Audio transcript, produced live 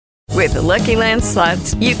With the Lucky Land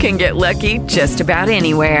Slots, you can get lucky just about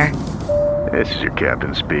anywhere. This is your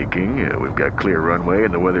captain speaking. We've got clear runway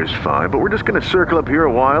and the weather's fine, but we're just going to circle up here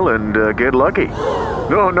a while and get lucky.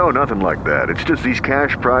 No, nothing like that. It's just these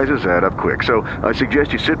cash prizes add up quick. So I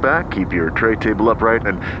suggest you sit back, keep your tray table upright,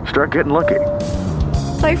 and start getting lucky.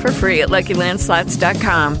 Play for free at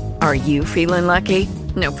LuckyLandSlots.com. Are you feeling lucky?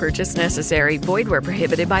 No purchase necessary. Void where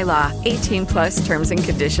prohibited by law. 18 plus terms and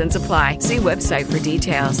conditions apply. See website for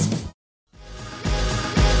details.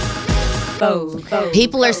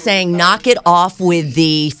 People are saying, knock it off with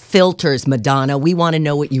the filters, Madonna. We want to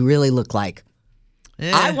know what you really look like.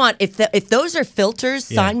 I want, if those are filters,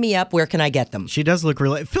 sign me up. Where can I get them? She does look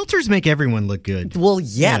really, filters make everyone look good. Well,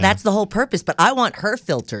 yeah, that's the whole purpose. But I want her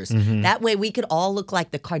filters. That way we could all look like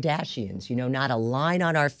the Kardashians, not a line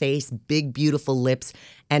on our face, big, beautiful lips,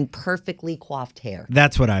 and perfectly coiffed hair.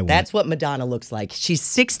 That's what I want. That's what Madonna looks like. She's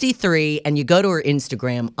 63, and you go to her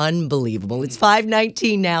Instagram, unbelievable. It's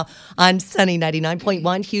 5:19 now on Sunny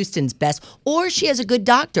 99.1, Houston's best. Or she has a good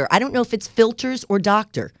doctor. I don't know if it's filters or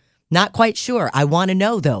doctor. Not quite sure. I want to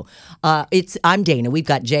know, though. I'm Dana. We've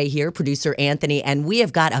got Jay here, producer Anthony, and we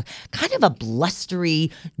have got a kind of a blustery,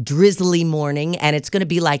 drizzly morning, and it's going to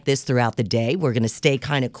be like this throughout the day. We're going to stay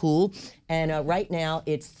kind of cool. And right now,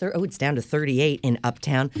 it's down to 38 in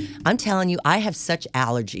Uptown. I'm telling you, I have such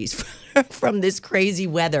allergies from this crazy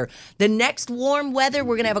weather. The next warm weather,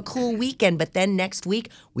 we're going to have a cool weekend. But then next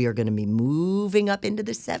week, we are going to be moving up into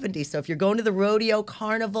the 70s. So if you're going to the rodeo,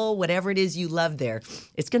 carnival, whatever it is you love there,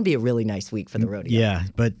 it's going to be a really nice week for the rodeo. Yeah,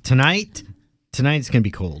 but tonight's going to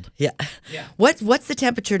be cold. Yeah. What's the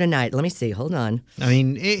temperature tonight? Let me see. Hold on. I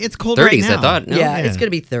mean, it's cold 30s, right now. I thought. No? Yeah, it's going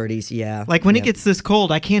to be 30s, yeah. Like when it gets this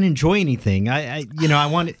cold, I can't enjoy anything. I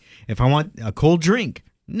want if I want a cold drink.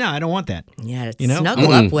 No, I don't want that. Yeah, it's snuggle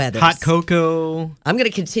up weather. Hot cocoa. I'm going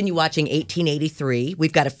to continue watching 1883.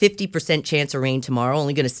 We've got a 50% chance of rain tomorrow,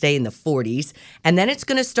 only going to stay in the 40s. And then it's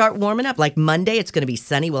going to start warming up. Like Monday, it's going to be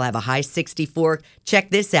sunny. We'll have a high 64. Check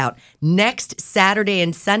this out. Next Saturday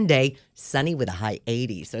and Sunday, sunny with a high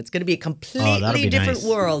 80. So it's going to be a completely different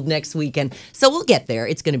world next weekend. So we'll get there.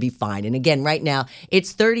 It's going to be fine. And again, right now,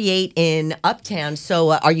 it's 38 in Uptown.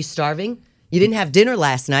 So are you starving? You didn't have dinner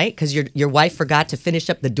last night because your wife forgot to finish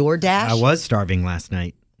up the DoorDash? I was starving last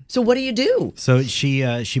night. So what do you do? So she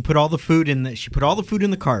put all the food in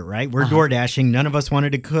the cart, right? We're DoorDashing. None of us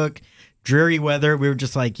wanted to cook. Dreary weather. We were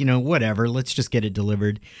just like, whatever. Let's just get it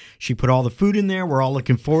delivered. She put all the food in there. We're all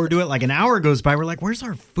looking forward to it. Like an hour goes by. We're like, where's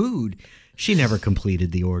our food? She never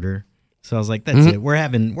completed the order. So I was like, that's it. We're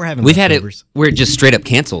having We've had it where it just straight up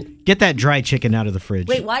canceled. Get that dry chicken out of the fridge.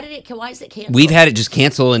 Wait, why is it canceled? We've had it just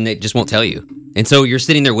cancel and it just won't tell you. And so you're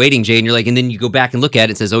sitting there waiting, Jay, and you're like, and then you go back and look at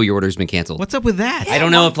it and says, oh, your order's been canceled. What's up with that? I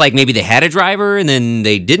don't know if maybe they had a driver and then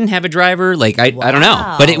they didn't have a driver. I don't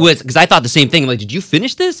know. But it was, because I thought the same thing. I'm like, did you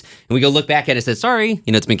finish this? And we go look back at it and says, sorry,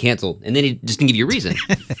 it's been canceled. And then he just didn't give you a reason.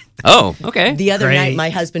 Oh, okay. The other night,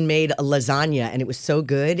 my husband made a lasagna and it was so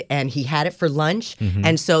good and he had it for lunch.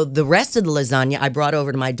 And so the rest of the lasagna I brought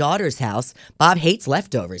over to my daughter's house. Bob hates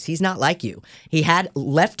leftovers. He's not like you. He had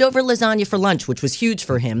leftover lasagna for lunch, which was huge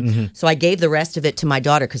for him. So I gave the rest of it to my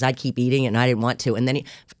daughter because I'd keep eating it and I didn't want to. And then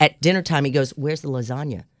at dinner time, he goes, where's the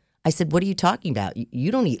lasagna? I said, what are you talking about?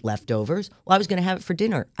 You don't eat leftovers. Well, I was going to have it for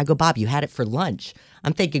dinner. I go, Bob, you had it for lunch.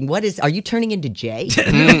 I'm thinking, are you turning into Jay?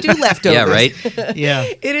 You don't do leftovers. Yeah, right? Yeah.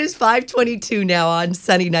 It is 5:22 now on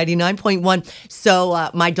Sunny 99.1.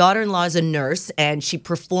 So my daughter-in-law is a nurse, and she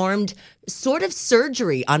performed sort of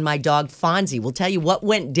surgery on my dog, Fonzie. We'll tell you what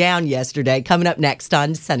went down yesterday, coming up next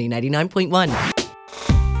on Sunny 99.1.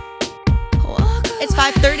 It's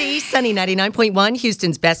 5:30, Sunny 99.1,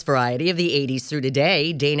 Houston's best variety of the 80s through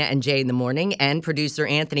today. Dana and Jay in the morning, and producer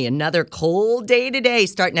Anthony. Another cold day today,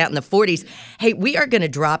 starting out in the 40s. Hey, we are going to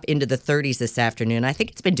drop into the 30s this afternoon. I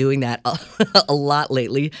think it's been doing that a lot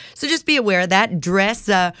lately. So just be aware of that. Dress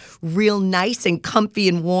real nice and comfy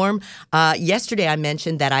and warm. Yesterday I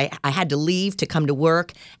mentioned that I had to leave to come to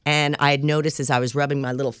work, and I had noticed as I was rubbing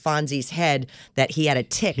my little Fonzie's head that he had a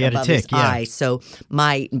tick above his eye. So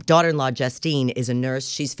my daughter-in-law, Justine, is a nurse.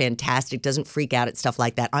 She's fantastic, doesn't freak out at stuff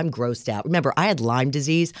like that. I'm grossed out. Remember, I had Lyme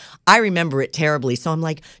disease. I remember it terribly. So I'm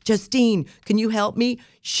like, Justine, can you help me?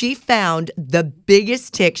 She found the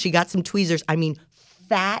biggest tick. She got some tweezers. I mean,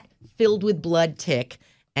 fat, filled with blood tick.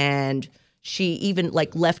 And She even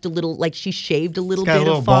like left a little, like she shaved a little got a bit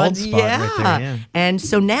little of bald Fonzie. spot right there, yeah. And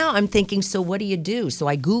so now I'm thinking, so what do you do? So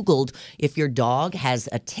I Googled, if your dog has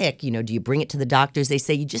a tick, do you bring it to the doctors? They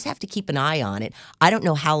say you just have to keep an eye on it. I don't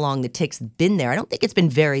know how long the tick's been there. I don't think it's been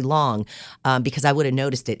very long because I would have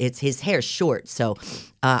noticed it. It's his hair's short, so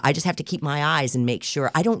I just have to keep my eyes and make sure.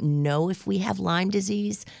 I don't know if we have Lyme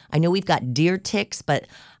disease. I know we've got deer ticks, but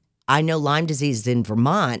I know Lyme disease is in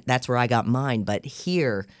Vermont. That's where I got mine. But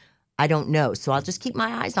here, I don't know. So I'll just keep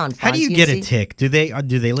my eyes on. How do you get a tick? Do they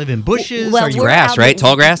live in bushes? Well, Are you we're grass, out right?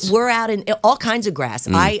 Tall grass? We're out in all kinds of grass.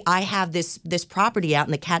 I have this property out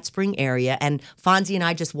in the Cat Spring area, and Fonzie and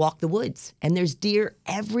I just walk the woods, and there's deer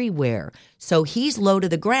everywhere. So he's low to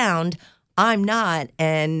the ground. I'm not,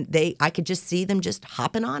 and I could just see them just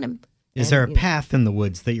hopping on him. Is there a path in the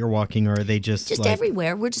woods that you're walking, or are they just like...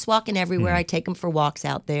 everywhere? We're just walking everywhere. I take them for walks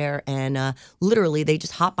out there, and literally they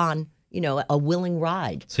just hop on, a willing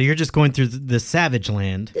ride. So you're just going through the savage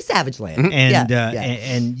land. The savage land. And yeah.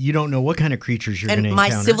 and you don't know what kind of creatures you're going to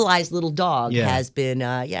encounter. And my civilized little dog has been,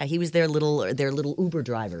 he was their little Uber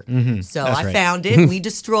driver. So That's I right. found it, we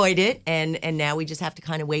destroyed it, and now we just have to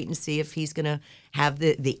kind of wait and see if he's going to have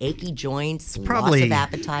the achy joints, loss of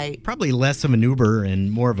appetite. Probably less of an Uber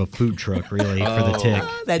and more of a food truck, really, for the tick.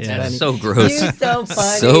 That's funny. So gross. You're so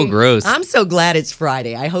funny. So gross. I'm so glad it's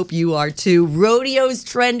Friday. I hope you are too. Rodeo's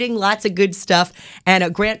trending, lots of good stuff.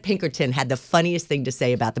 And Grant Pinkerton had the funniest thing to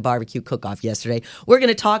say about the barbecue cook-off yesterday. We're going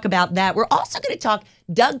to talk about that. We're also going to talk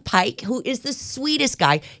Doug Pike, who is the sweetest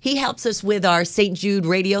guy. He helps us with our St. Jude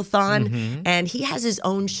Radiothon, and he has his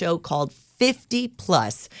own show called 50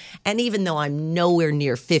 Plus. And even though I'm nowhere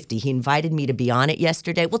near 50, he invited me to be on it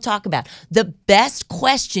yesterday. We'll talk about the best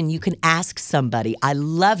question you can ask somebody. I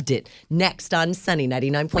loved it. Next on Sunny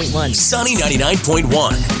 99.1. Sunny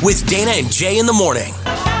 99.1 with Dana and Jay in the morning.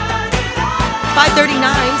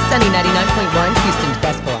 5:39, Sunny 99.1, Houston's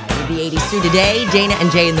best variety. The 80s through today. Dana and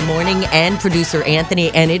Jay in the morning, and producer Anthony.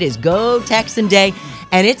 And it is Go Texan Day.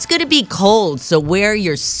 And it's going to be cold, so wear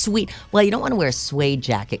your well, you don't want to wear a suede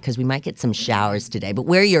jacket because we might get some showers today, but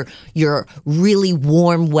wear your really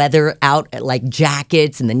warm weather out like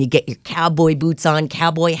jackets, and then you get your cowboy boots on,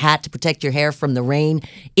 cowboy hat to protect your hair from the rain.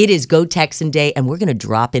 It is Go Texan Day, and we're going to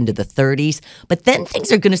drop into the 30s, but then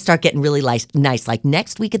things are going to start getting really nice. Like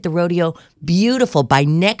next week at the rodeo, beautiful. By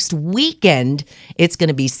next weekend, it's going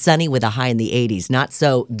to be sunny with a high in the 80s. Not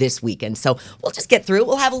so this weekend. So we'll just get through it.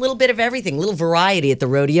 We'll have a little bit of everything, a little variety at the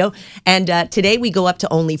rodeo. And today we go up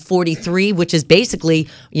to only 43, which is basically,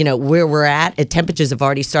 where we're at. Temperatures have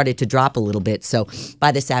already started to drop a little bit. So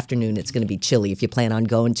by this afternoon, it's going to be chilly. If you plan on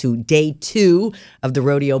going to day 2 of the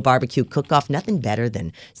rodeo barbecue cook-off, nothing better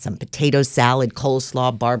than some potato salad,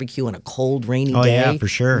 coleslaw, barbecue on a cold, rainy day. Oh, yeah, for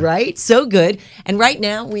sure. Right? So good. And right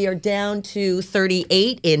now we are down to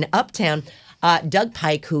 38 in Uptown. Doug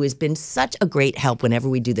Pike, who has been such a great help whenever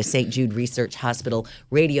we do the St. Jude Research Hospital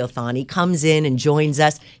Radiothon, he comes in and joins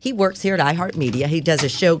us. He works here at iHeartMedia. He does a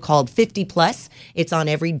show called 50 Plus. It's on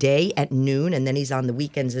every day at noon, and then he's on the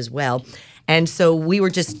weekends as well. And so we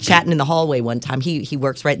were just chatting in the hallway one time. He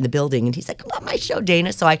works right in the building, and he said, "Come on my show,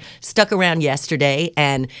 Dana." So I stuck around yesterday,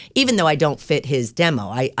 and even though I don't fit his demo,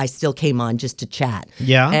 I still came on just to chat.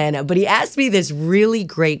 Yeah. And but he asked me this really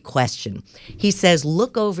great question. He says,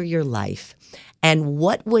 "Look over your life, and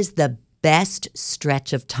what was the best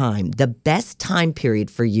stretch of time, the best time period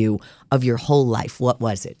for you of your whole life? What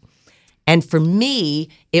was it?" And for me,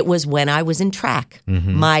 it was when I was in track.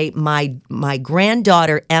 My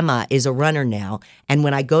granddaughter, Emma, is a runner now. And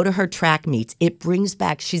when I go to her track meets, it brings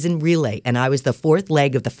back, she's in relay. And I was the 4th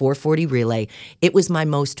leg of the 440 relay. It was my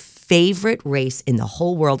most favorite race in the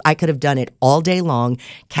whole world. I could have done it all day long,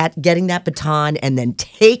 getting that baton and then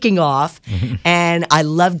taking off. And I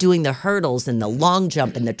loved doing the hurdles and the long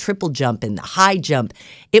jump and the triple jump and the high jump.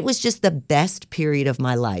 It was just the best period of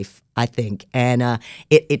my life, I think. And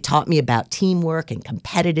it taught me about teamwork and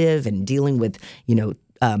competitive and dealing with,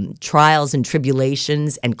 trials and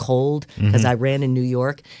tribulations and cold, because I ran in New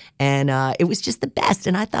York. And it was just the best.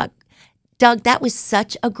 And I thought, Doug, that was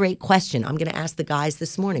such a great question. I'm going to ask the guys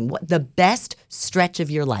this morning, what the best stretch of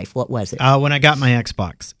your life, what was it? When I got my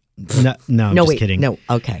Xbox. No, I'm just kidding. No,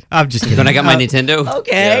 okay. I'm just kidding. When I got my Nintendo.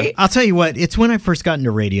 Okay. Yeah. I'll tell you what, it's when I first got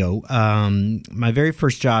into radio, my very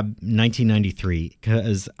first job, 1993,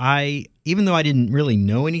 because even though I didn't really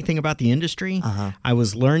know anything about the industry, I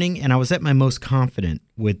was learning, and I was at my most confident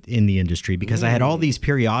in the industry because I had all these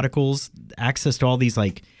periodicals, access to all these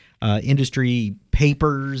industry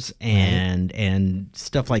papers and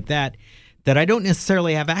stuff like that I don't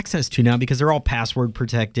necessarily have access to now because they're all password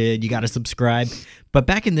protected. You got to subscribe. But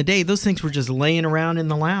back in the day, those things were just laying around in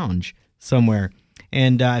the lounge somewhere.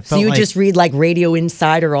 And I So felt you like, just read like Radio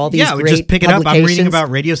Insider, all these yeah, I would great just pick it up. I'm reading publications? about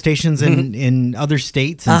radio stations in other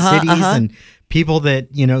states and cities and people that,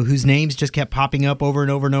 whose names just kept popping up over and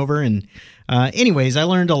over and over. And anyways, I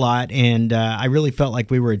learned a lot, and I really felt like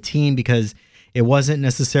we were a team because it wasn't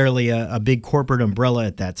necessarily a big corporate umbrella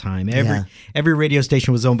at that time. Every radio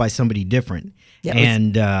station was owned by somebody different. Yeah,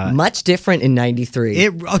 and much different in 93.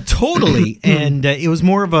 it totally, and it was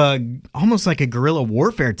more of almost like a guerrilla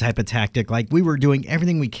warfare type of tactic. Like we were doing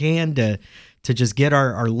everything we can to just get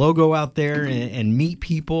our logo out there and meet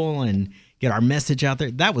people and get our message out there.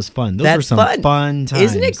 That was fun. Those were some fun times.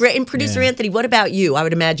 Isn't it great? And producer Anthony, what about you? I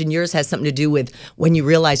would imagine yours has something to do with when you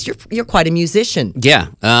realized you're quite a musician. Yeah.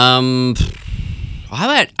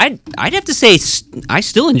 I'd have to say I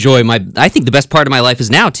still enjoy I think the best part of my life is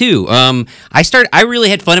now too. I really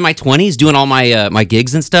had fun in my 20s doing all my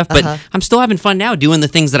gigs and stuff, but I'm still having fun now doing the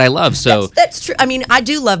things that I love. So that's true. I mean, I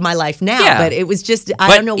do love my life now, but it was just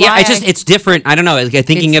I don't know why. Yeah, it's different. I don't know. Like,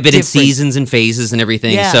 thinking of it in seasons and phases and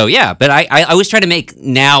everything. Yeah. So yeah, but I always try to make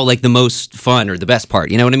now like the most fun or the best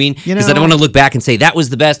part. You know what I mean? Because I don't want to look back and say that was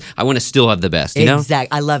the best. I want to still have the best. You know?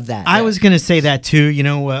 Exactly. I love that. I was going to say that too.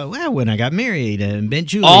 Well, when I got married and met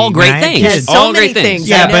Julie, all great things. Yes, so all many great things.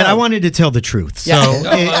 Yeah, but I wanted to tell the truth. So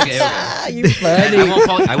You funny.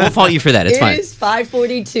 I won't fault you for that. It's fine. It is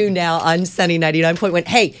 5:42 now on Sunny 99.1.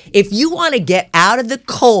 Hey, if you want to get out of the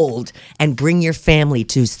cold and bring your family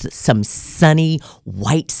to some sunny,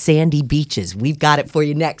 white, sandy beaches, we've got it for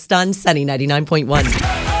you next on Sunny 99.1.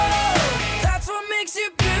 That's what makes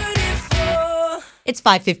it beautiful. It's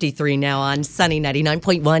 5:53 now on Sunny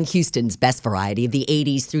 99.1, Houston's best variety of the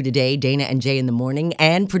 80s through today. Dana and Jay in the morning,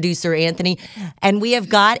 and producer Anthony. And we have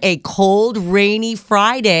got a cold, rainy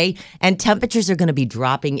Friday, and temperatures are going to be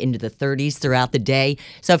dropping into the 30s throughout the day.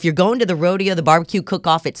 So if you're going to the rodeo, the barbecue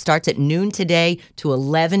cook-off, it starts at noon today to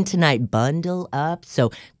 11 tonight. Bundle up.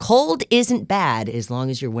 So cold isn't bad as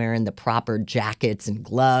long as you're wearing the proper jackets and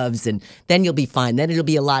gloves, and then you'll be fine. Then it'll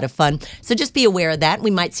be a lot of fun. So just be aware of that.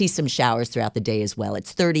 We might see some showers throughout the day as well.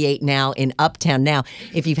 It's 38 now in Uptown. Now,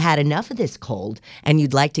 if you've had enough of this cold and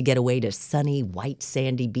you'd like to get away to sunny, white,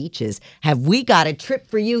 sandy beaches, have we got a trip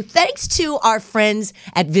for you thanks to our friends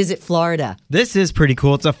at Visit Florida. This is pretty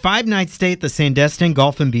cool. It's a 5-night stay at the Sandestin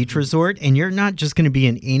Golf and Beach Resort, and you're not just going to be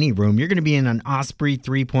in any room. You're going to be in an Osprey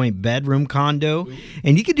 3-point bedroom condo,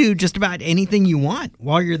 and you can do just about anything you want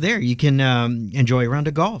while you're there. You can enjoy a round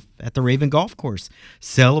of golf at the Raven Golf Course,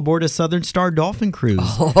 sail aboard a Southern Star Dolphin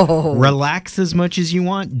Cruise, relax as much as you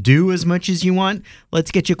want, do as much as you want.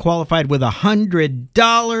 Let's get you qualified with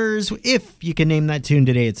 $100 if you can name that tune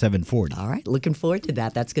today at 7:40. All right, looking forward to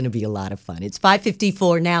that. That's going to be a lot of fun. It's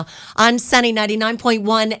 5:54 now on Sunny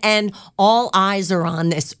 99.1, and all eyes are on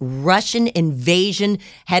this Russian invasion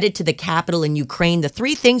headed to the capital in Ukraine. The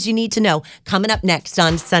 3 things you need to know coming up next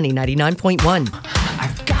on Sunny 99.1.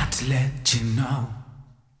 I've got to let you know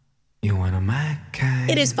you one of my kind.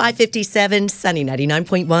 It is 5:57, Sunny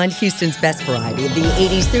 99.1, Houston's best variety of the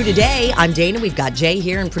 80s through today. I'm Dana. We've got Jay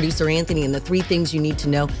here and producer Anthony, and the 3 things you need to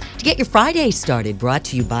know to get your Friday started. Brought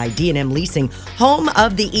to you by D&M Leasing, home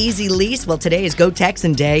of the easy lease. Well, today is Go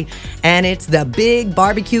Texan Day, and it's the big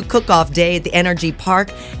barbecue cook-off day at the NRG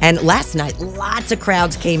Park. And last night, lots of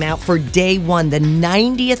crowds came out for day 1, the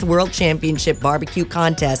 90th World Championship Barbecue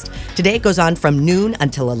Contest. Today it goes on from noon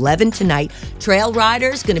until 11 tonight. Trail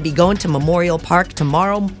riders going to be going to Memorial Park.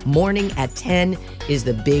 Tomorrow morning at 10 is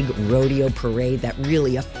the big rodeo parade that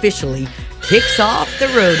really officially kicks off the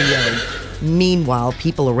rodeo. Meanwhile,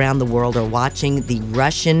 people around the world are watching the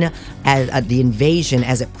Russian the invasion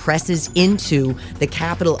as it presses into the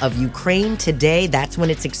capital of Ukraine today. That's when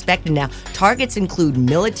it's expected. Now, targets include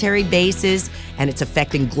military bases, and it's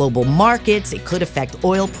affecting global markets. It could affect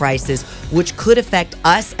oil prices, which could affect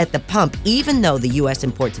us at the pump, even though the U.S.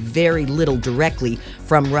 imports very little directly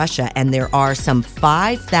from Russia. And there are some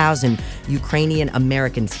 5,000 Ukrainian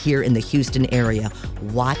Americans here in the Houston area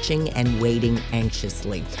watching and waiting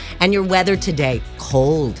anxiously. And your weather today,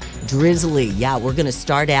 cold, drizzly. Yeah, we're going to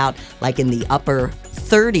start out like in the upper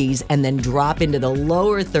 30s and then drop into the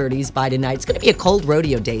lower 30s by tonight. It's going to be a cold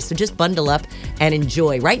rodeo day, so just bundle up and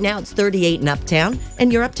enjoy. Right now it's 38 in Uptown,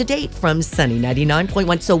 and you're up to date from Sunny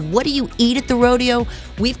 99.1. So what do you eat at the rodeo?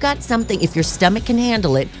 We've got something, if your stomach can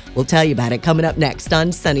handle it, we'll tell you about it coming up next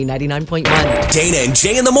on Sunny 99.1. Dana and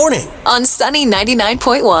Jay in the morning. On Sunny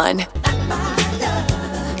 99.1.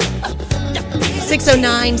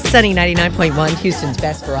 6:09, Sunny 99.1, Houston's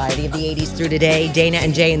best variety of the 80s through today. Dana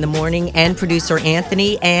and Jay in the morning, and producer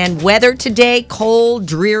Anthony. And weather today, cold,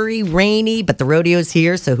 dreary, rainy, but the rodeo's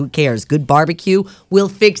here, so who cares? Good barbecue will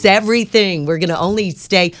fix everything. We're going to only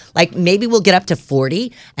stay, maybe we'll get up to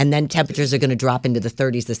 40, and then temperatures are going to drop into the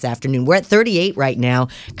 30s this afternoon. We're at 38 right now,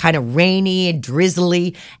 kind of rainy and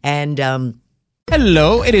drizzly, and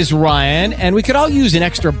Hello, it is Ryan, and we could all use an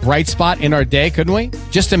extra bright spot in our day, couldn't we?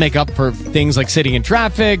 Just to make up for things like sitting in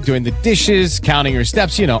traffic, doing the dishes, counting your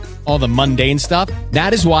steps, all the mundane stuff.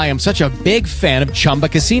 That is why I'm such a big fan of Chumba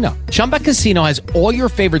Casino. Chumba Casino has all your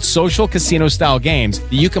favorite social casino-style games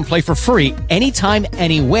that you can play for free anytime,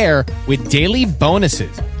 anywhere with daily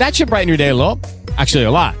bonuses. That should brighten your day a little. Actually,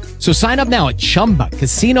 a lot. So sign up now at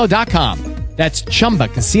ChumbaCasino.com. That's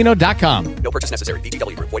ChumbaCasino.com. No purchase necessary.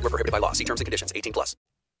 VGW Group. Void where prohibited by law. See terms and conditions. 18+.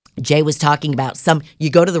 Jay was talking about you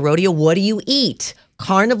go to the rodeo, what do you eat?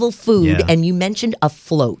 Carnival food, Yeah. and you mentioned a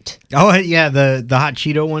float. Oh, yeah, the hot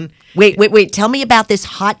Cheeto one. Wait. Tell me about this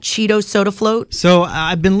hot Cheeto soda float. So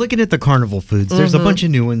I've been looking at the carnival foods. There's a bunch of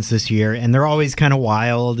new ones this year, and they're always kind of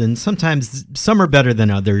wild, and sometimes some are better than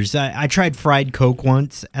others. I tried fried Coke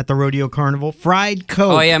once at the rodeo carnival. Fried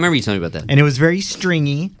Coke. Oh, yeah, I remember you telling me about that. And it was very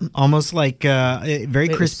stringy, almost like very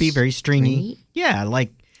crispy, very stringy. Yeah,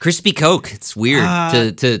 like Crispy Coke. It's weird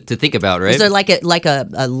to think about, right? Is there like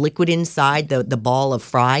a liquid inside the ball of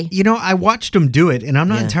fry? I watched them do it, and I'm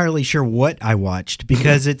not entirely sure what I watched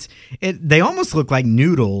because they almost look like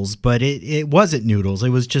noodles, but it wasn't noodles. It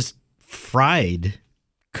was just fried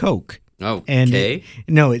Coke. Oh, And okay.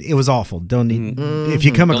 it was awful. Don't if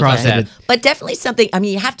you come Don't across touch that. it. But definitely something. I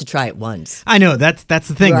mean, you have to try it once. I know that's the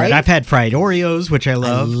thing, right? Right? I've had fried Oreos, which I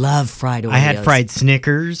love. I love fried Oreos. I had fried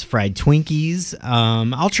Snickers, fried Twinkies.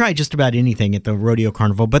 I'll try just about anything at the rodeo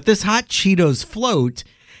carnival. But this hot Cheetos float,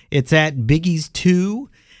 it's at Biggie's 2,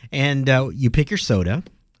 and you pick your soda,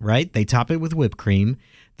 right? They top it with whipped cream.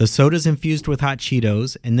 The soda's infused with hot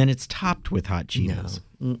Cheetos, and then it's topped with hot Cheetos.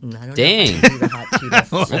 I don't Dang. know if I can do the hot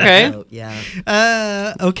Cheetos. Okay. float,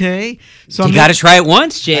 yeah. Okay. So You got to try it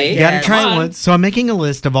once, Jay. You got to try Come it on. once. So I'm making a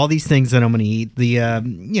list of all these things that I'm going to eat. The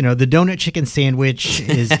the donut chicken sandwich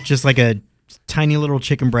is just like a tiny little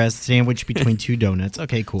chicken breast sandwich between two donuts.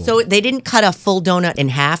 Okay, cool. So they didn't cut a full donut in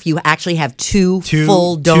half. You actually have two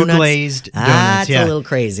full donuts. Two glazed donuts. That's yeah. a little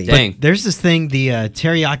crazy. Dang. There's this thing, the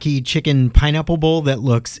teriyaki chicken pineapple bowl, that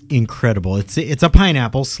looks incredible. It's a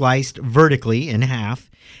pineapple sliced vertically in half,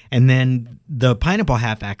 and then the pineapple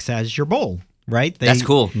half acts as your bowl. Right? That's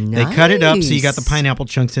cool. They cut it up so you got the Nice. pineapple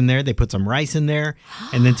chunks in there. They put some rice in there,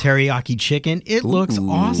 and then teriyaki chicken. It looks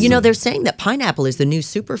awesome. They're saying that pineapple is the new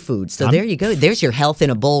superfood. So there you go. There's your health in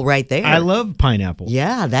a bowl right there. I love pineapple.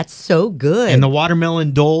 Yeah, that's so good. And the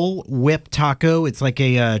watermelon Dole Whip taco, it's like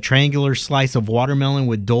a triangular slice of watermelon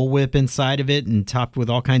with Dole Whip inside of it and topped with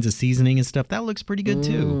all kinds of seasoning and stuff. That looks pretty good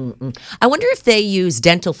too. I wonder if they use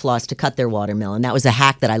dental floss to cut their watermelon. That was a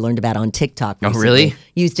hack that I learned about on TikTok Oh, recently. really?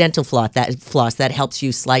 Use dental floss. That helps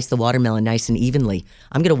you slice the watermelon nice and evenly.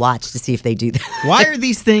 I'm going to watch to see if they do that. Why are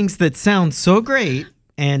these things that sound so great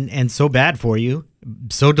and so bad for you,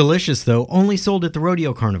 so delicious though, only sold at the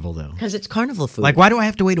rodeo carnival though? Because it's carnival food. Like, why do I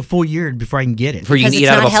have to wait a full year before I can get it? Before you can Because eat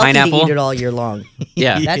it's out of not a healthy pineapple. to eat it all year long.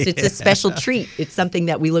 Yeah. It's a special treat. It's something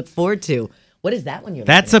that we look forward to. What is that one you're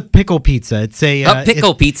That's a pickle pizza. It's a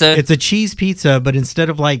pickle pizza. It's a cheese pizza, but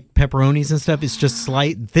instead of like pepperonis and stuff, it's just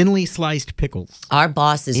thinly sliced pickles. Our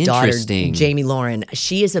boss's daughter, Interesting. Jamie Lauren,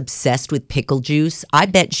 she is obsessed with pickle juice. I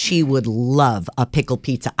bet she would love a pickle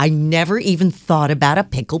pizza. I never even thought about a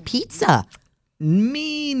pickle pizza.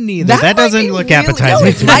 Me neither. That might doesn't be look really, appetizing. No,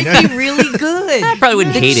 it to me. might be really good. I probably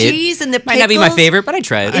wouldn't the hate it. cheese and the Might not be my pickles. favorite, but I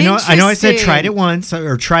try it. I know. I said Interesting. tried it once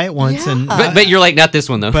or try it once, and But you're like, not this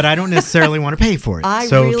one, though. but I don't necessarily want to pay for it. I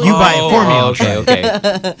so if really- you buy it for me, I'll try okay, it.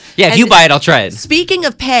 okay. Yeah, if you buy it, I'll try it. Speaking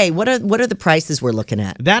of pay, what are the prices we're looking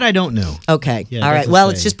at? That I don't know. Okay. Yeah, all right. doesn't Well,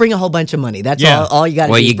 say. it's just bring a whole bunch of money. That's Yeah. all you got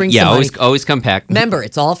to Well, do. is bring some money. always come packed. Remember,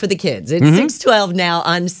 it's all for the kids. It's 6:12 now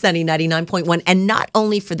on Sunny 99.1. And not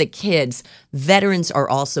only for the kids, veterans are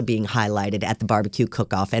also being highlighted at the barbecue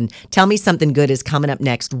cook-off. And tell me something good is coming up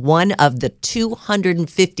next. One of the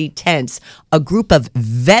 250 tents, a group of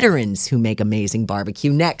veterans who make amazing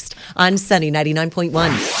barbecue. Next on Sunny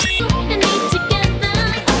 99.1.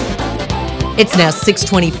 It's now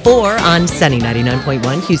 6:24 on Sunny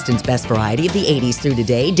 99.1, Houston's best variety of the 80s through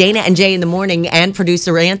today. Dana and Jay in the morning, and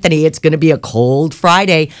producer Anthony. It's going to be a cold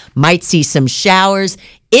Friday. Might see some showers.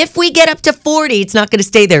 If we get up to 40, it's not going to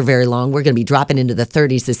stay there very long. We're going to be dropping into the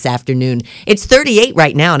 30s this afternoon. It's 38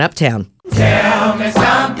 right now in Uptown. Tell me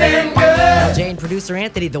something good. Well, Jane, producer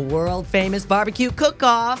Anthony, the world famous barbecue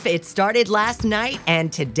cook-off. It started last night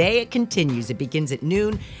and today it continues. It begins at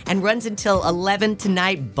noon and runs until 11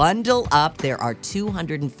 tonight. Bundle up. There are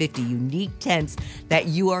 250 unique tents that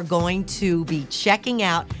you are going to be checking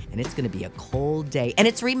out, and it's going to be a cold day. And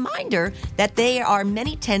it's a reminder that there are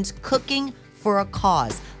many tents cooking for a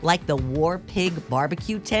cause, like the War Pig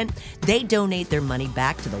Barbecue Tent. They donate their money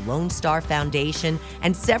back to the Lone Star Foundation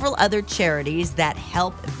and several other charities that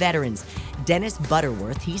help veterans. Dennis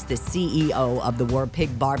Butterworth, he's the CEO of the War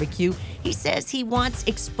Pig Barbecue. He says he wants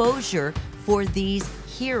exposure for these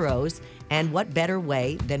heroes. And what better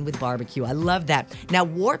way than with barbecue? I love that. Now,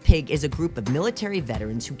 War Pig is a group of military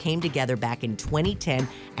veterans who came together back in 2010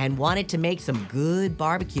 and wanted to make some good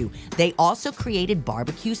barbecue. They also created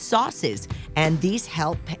barbecue sauces, and these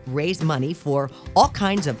help raise money for all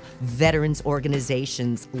kinds of veterans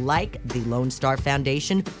organizations like the Lone Star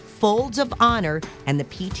Foundation, Folds of Honor, and the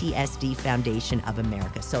PTSD Foundation of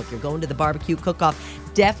America. So if you're going to the barbecue cook-off,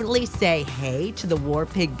 definitely say hey to the War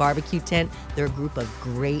Pig Barbecue Tent. They're a group of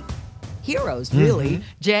great heroes, really.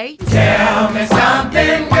 Jay? Tell me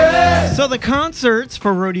something good. So the concerts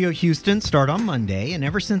for Rodeo Houston start on Monday, and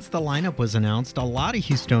ever since the lineup was announced, a lot of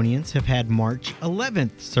Houstonians have had March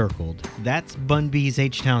 11th circled. That's Bun B's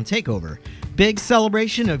H-Town Takeover. Big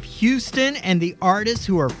celebration of Houston and the artists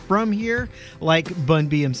who are from here, like Bun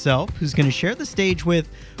B himself, who's going to share the stage with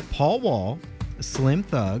Paul Wall, Slim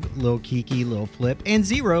Thug, Lil Kiki, Lil Flip, and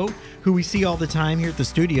Zero, who we see all the time here at the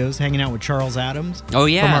studios hanging out with Charles Adams. Oh,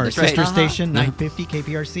 yeah, from our that's right. sister station, Uh-huh. 950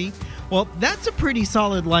 KPRC. Well, that's a pretty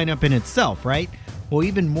solid lineup in itself, right? Well,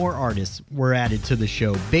 even more artists were added to the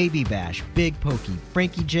show. Baby Bash, Big Pokey,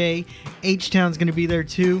 Frankie J, H-Town's going to be there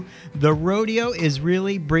too. The rodeo is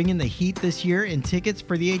really bringing the heat this year, and tickets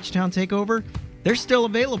for the H-Town Takeover, they're still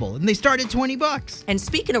available, and they start at $20. And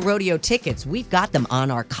speaking of rodeo tickets, we've got them on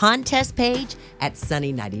our contest page at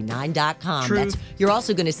sunny99.com. Truth. You're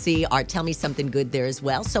also going to see our Tell Me Something Good there as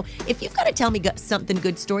well. So if you've got a Tell Me Something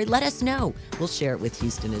Good story, let us know. We'll share it with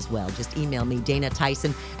Houston as well. Just email me, Dana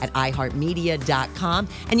Tyson at iHeartMedia.com.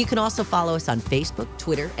 And you can also follow us on Facebook,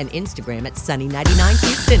 Twitter, and Instagram at Sunny99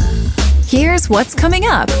 Houston. Here's what's coming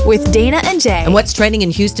up with Dana and Jay. And what's trending in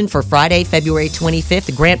Houston for Friday, February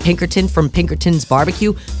 25th? Grant Pinkerton from Pinkerton's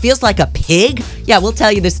Barbecue feels like a pig? Yeah, we'll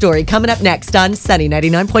tell you the story coming up next on Sunny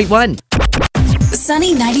 99.1.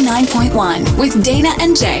 Sunny 99.1 with Dana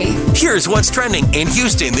and Jay. Here's what's trending in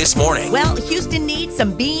Houston this morning. Well, Houston needs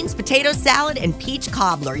some beans, potato salad, and peach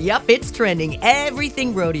cobbler. Yup, it's trending.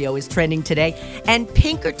 Everything rodeo is trending today. And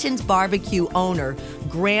Pinkerton's Barbecue owner,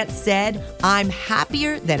 Grant, said, "I'm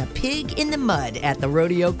happier than a pig in the mud at the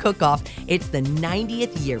rodeo cook-off." It's the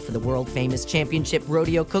 90th year for the world-famous championship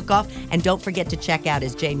rodeo cook-off. And don't forget to check out,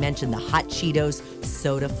 as Jay mentioned, the Hot Cheetos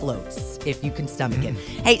soda floats, if you can stomach it.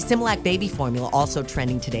 Hey, Similac baby formula also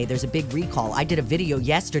trending today. There's a big recall. I did a video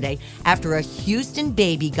yesterday after a Houston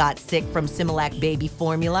baby got sick from Similac baby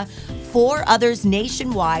formula. 4 others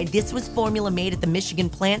nationwide. This was formula made at the Michigan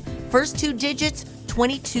plant. First 2 digits,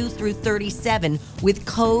 22 through 37, with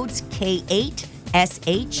codes K8,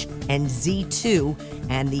 SH, and Z2,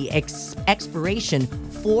 and the expiration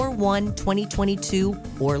 4/1/2022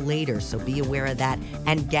 or later, so be aware of that.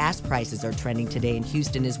 And gas prices are trending today in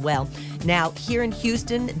Houston as well. Now, here in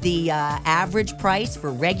Houston, the average price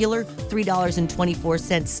for regular,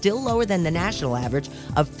 $3.24, still lower than the national average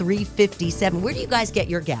of $3.57. Where do you guys get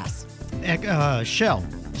your gas? Shell.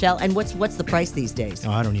 Shell, and what's the price these days?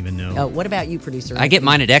 Oh, I don't even know. Oh, what about you, producer? I get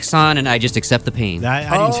mine at Exxon, and I just accept the pain.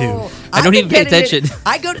 I do too. I don't even pay attention.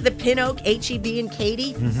 I go to the Pin Oak HEB in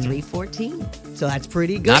Katy, $3.14. So that's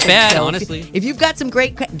pretty good. Not bad, So honestly. If you've got some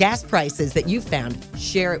great gas prices that you've found,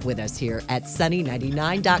 share it with us here at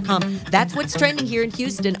sunny99.com. That's what's trending here in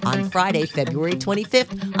Houston on Friday, February 25th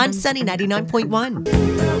on Sunny 99.1.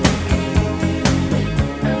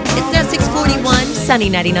 It's now 6:41, Sunny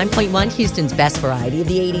 99.1, Houston's best variety of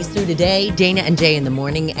the 80s through today. Dana and Jay in the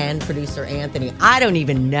morning, and producer Anthony. I don't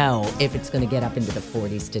even know if it's going to get up into the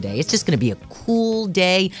 40s today. It's just going to be a cool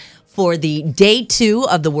day for the day 2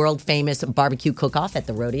 of the world-famous barbecue cook-off at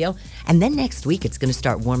the rodeo. And then next week, it's going to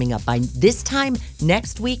start warming up. By this time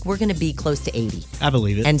next week, we're going to be close to 80. I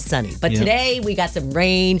believe it. And sunny. But Yep. today, we got some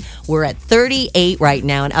rain. We're at 38 right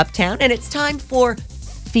now in Uptown, and it's time for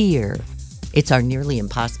fear. It's our nearly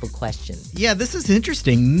impossible question. Yeah, this is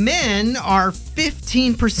interesting. Men are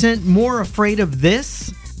 15% more afraid of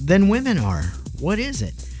this than women are. What is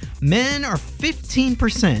it? Men are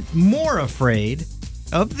 15% more afraid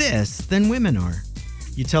of this than women are.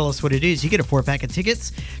 You tell us what it is. You get a 4-pack of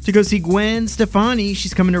tickets to go see Gwen Stefani.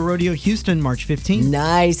 She's coming to Rodeo Houston March 15th.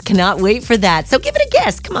 Nice. Cannot wait for that. So give it a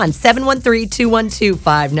guess. Come on,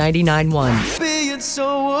 713-212-5991. Being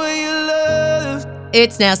someone you love.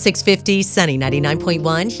 It's now 6:50, sunny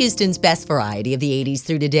 99.1, Houston's best variety of the 80s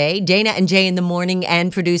through today. Dana and Jay in the morning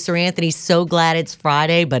and producer Anthony, so glad it's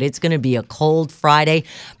Friday, but it's going to be a cold Friday.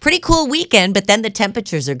 Pretty cool weekend, but then the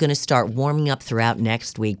temperatures are going to start warming up throughout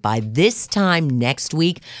next week. By this time next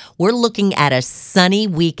week, we're looking at a sunny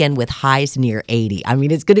weekend with highs near 80. I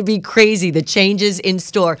mean, it's going to be crazy, the changes in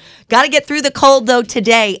store. Got to get through the cold, though,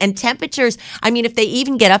 today. And temperatures, I mean, if they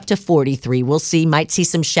even get up to 43, we'll see, might see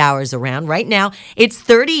some showers around. Right now, it's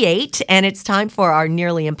 38, and it's time for our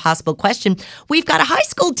nearly impossible question. We've got a high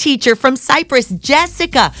school teacher from Cyprus,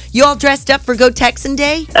 Jessica. You all dressed up for Go Texan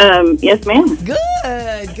Day? Yes, ma'am.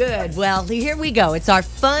 Good. Well, here we go. It's our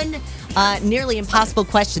fun, nearly impossible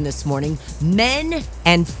question this morning. Men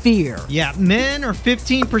and fear. Yeah, men are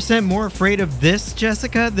 15% more afraid of this,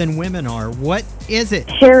 Jessica, than women are. What is it?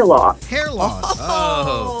 Hair loss. Hair loss.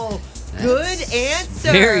 Oh, good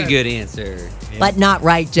answer. Very good answer. But not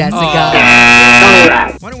right, Jessica.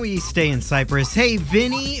 Why don't we stay in Cyprus? Hey,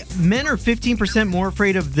 Vinny, men are 15% more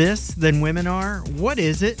afraid of this than women are. What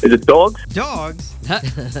is it? Is it dogs? Dogs?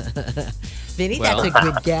 Vinny, Well. that's a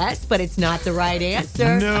good guess, but it's not the right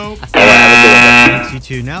answer. No. Thanks, you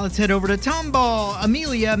two. Now let's head over to Tomball.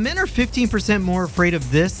 Amelia, men are 15% more afraid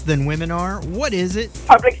of this than women are. What is it?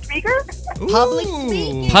 Public speaker? Public Ooh,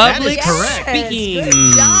 speaking. that is Public correct. speaking.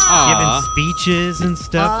 Good job. Giving speeches and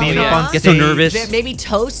stuff, being yeah. up on Get stage. so nervous. Maybe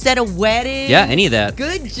toast at a wedding. Yeah, any of that.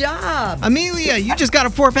 Good job. Amelia, you just got a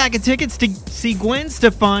 4-pack of tickets to see Gwen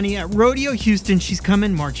Stefani at Rodeo Houston. She's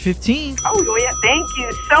coming March 15th. Oh, yeah. Thank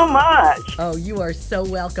you so much. Oh, you are so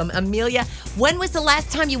welcome. Amelia, when was the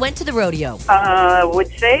last time you went to the rodeo?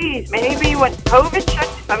 Would say maybe when COVID shut,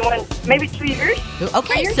 maybe 2 years.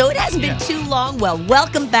 Okay, so it hasn't been too long. Well,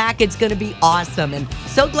 welcome back. It's going to be awesome, and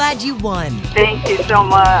so glad you won. Thank you so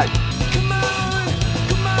much.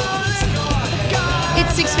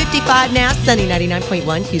 It's 6:55 now, sunny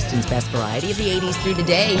 99.1, Houston's best variety of the 80s through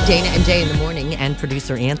today. Dana and Jay in the morning, and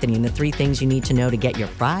producer Anthony, and the 3 things you need to know to get your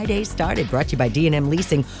Friday started. Brought to you by D&M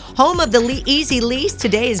Leasing, home of the Easy Lease.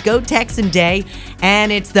 Today is Go Texan Day,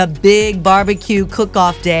 and it's the big barbecue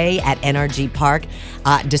cook-off day at NRG Park.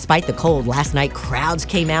 Despite the cold, last night crowds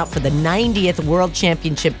came out for the 90th World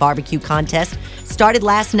Championship Barbecue Contest. Started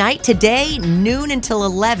last night. Today, noon until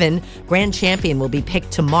 11. Grand champion will be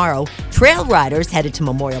picked tomorrow. Trail riders headed to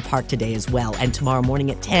Memorial Park today as well. And tomorrow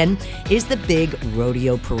morning at 10 is the big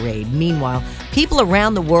rodeo parade. Meanwhile, people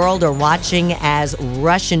around the world are watching as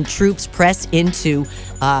Russian troops press into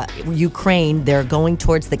Ukraine. They're going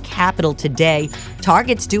towards the capital today.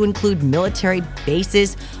 Targets do include military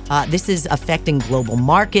bases. This is affecting global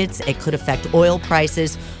markets. It could affect oil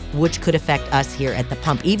prices, which could affect us here at the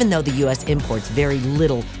pump, even though the U.S. imports very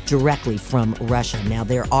little directly from Russia. Now,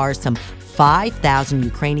 there are some 5,000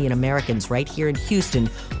 Ukrainian Americans right here in Houston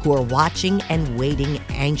who are watching and waiting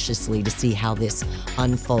anxiously to see how this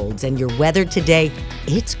unfolds. And your weather today,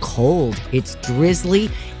 it's cold. It's drizzly.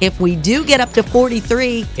 If we do get up to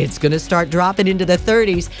 43, it's going to start dropping into the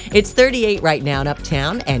 30s. It's 38 right now in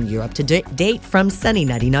Uptown, and you're up to date from Sunny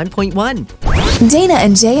 99.1. Dana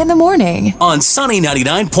and Jay in the morning. On Sunny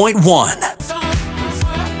 99.1.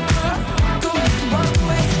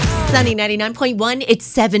 Sunny 99.1, it's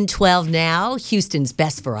 7:12 now. Houston's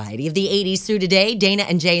best variety of the 80s through today. Dana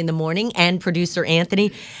and Jay in the morning, and producer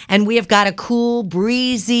Anthony. And we have got a cool,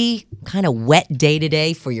 breezy, kind of wet day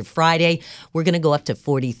today for your Friday. We're going to go up to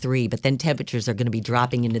 43, but then temperatures are going to be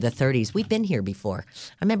dropping into the 30s. We've been here before.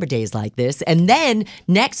 I remember days like this. And then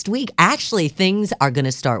next week, actually, things are going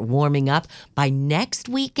to start warming up. By next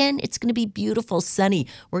weekend, it's going to be beautiful, sunny.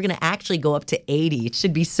 We're going to actually go up to 80. It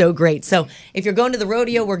should be so great. So if you're going to the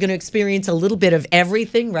rodeo, we're going to experience a little bit of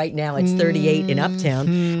everything. Right now, it's 38 in Uptown.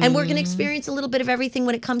 And we're going to experience a little bit of everything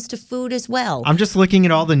when it comes to food as well. I'm just looking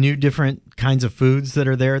at all the new different kinds of foods that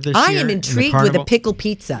are there this year. I am intrigued with the pickle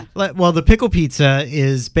pizza. Well, the pickle pizza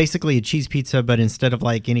is basically a cheese pizza, but instead of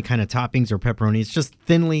like any kind of toppings or pepperoni, it's just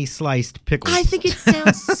thinly sliced pickles. I think it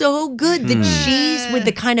sounds so good. The cheese with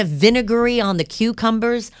the kind of vinegary on the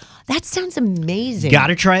cucumbers. That sounds amazing. Got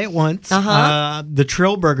to try it once. Uh-huh. The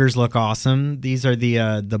Trill burgers look awesome. These are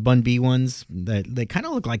the Bun B ones. They kind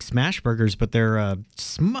of look like smash burgers, but they're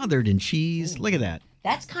smothered in cheese. Look at that.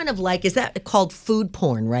 That's kind of like, is that called food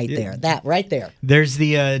porn right there? That right there. There's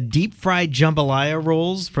the deep fried jambalaya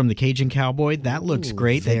rolls from the Cajun Cowboy. That looks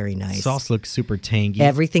great. Very that nice. Sauce looks super tangy.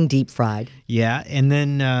 Everything deep fried. Yeah, and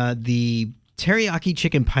then the teriyaki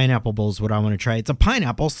chicken pineapple bowl is what I want to try. It's a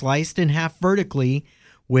pineapple sliced in half vertically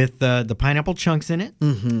with the pineapple chunks in it,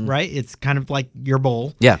 right? It's kind of like your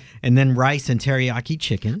bowl. Yeah. And then rice and teriyaki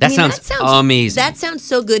chicken. That sounds amazing. That sounds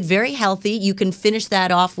so good. Very healthy. You can finish that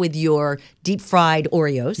off with your deep fried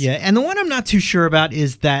Oreos. Yeah, and the one I'm not too sure about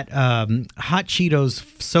is that Hot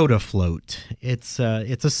Cheetos soda float. It's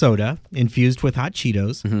a soda infused with hot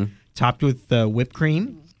Cheetos, topped with whipped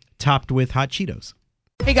cream, topped with hot Cheetos.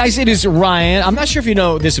 Hey guys, it is Ryan. I'm not sure if you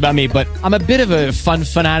know this about me, but I'm a bit of a fun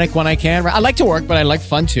fanatic when I can. I like to work, but I like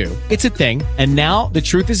fun too. It's a thing. And now the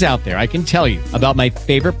truth is out there. I can tell you about my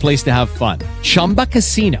favorite place to have fun. Chumba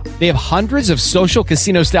Casino. They have hundreds of social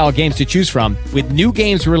casino style games to choose from with new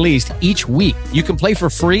games released each week. You can play for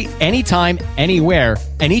free anytime, anywhere.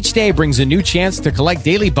 And each day brings a new chance to collect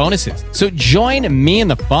daily bonuses. So join me in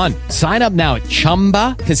the fun. Sign up now at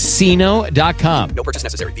ChumbaCasino.com. No purchase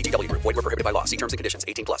necessary. VGW Group. Void where prohibited by law. See terms and conditions.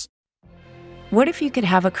 18+. What if you could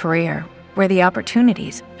have a career where the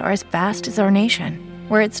opportunities are as vast as our nation,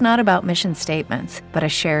 where it's not about mission statements, but a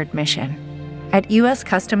shared mission? At U.S.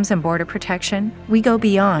 Customs and Border Protection, we go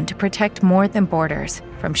beyond to protect more than borders.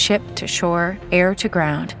 From ship to shore, air to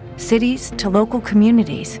ground, cities to local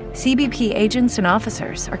communities, CBP agents and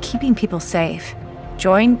officers are keeping people safe.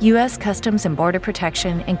 Join U.S. Customs and Border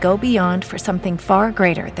Protection and go beyond for something far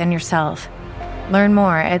greater than yourself. Learn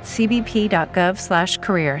more at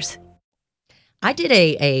cbp.gov/careers. I did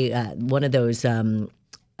a one of those.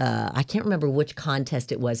 I can't remember which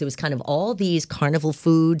contest it was. It was kind of all these carnival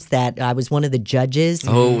foods that I was one of the judges.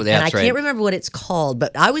 Oh, that's and I right. can't remember what it's called,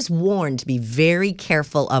 but I was warned to be very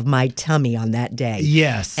careful of my tummy on that day.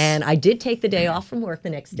 Yes. And I did take the day off from work the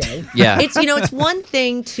next day. Yeah. It's one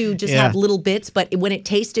thing to just have little bits, but when it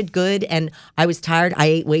tasted good and I was tired, I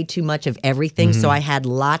ate way too much of everything. So I had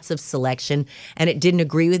lots of selection and it didn't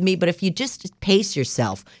agree with me. But if you just pace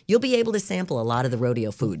yourself, you'll be able to sample a lot of the rodeo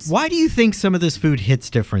foods. Why do you think some of this food hits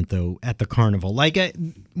different, though, at the carnival? Like,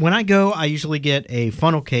 when I go, I usually get a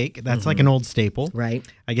funnel cake. That's like an old staple. Right.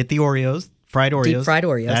 I get the Oreos, fried Oreos. Deep fried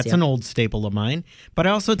Oreos, That's an old staple of mine. But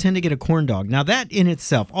I also tend to get a corn dog. Now, that in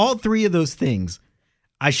itself, all three of those things,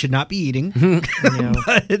 I should not be eating.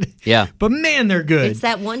 But man, they're good. It's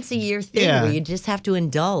that once a year thing Yeah. where you just have to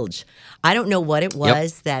indulge. I don't know what it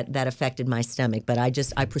was that affected my stomach, but I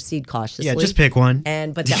proceed cautiously. Yeah, just pick one.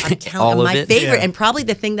 But I'm telling All you, of my it? favorite Yeah. and probably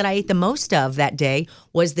the thing that I ate the most of that day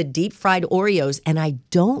was the deep fried Oreos. And I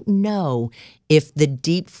don't know if the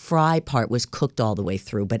deep fry part was cooked all the way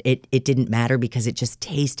through, but it didn't matter because it just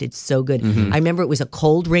tasted so good. I remember it was a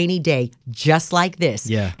cold, rainy day, just like this.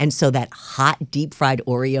 Yeah. And so that hot deep fried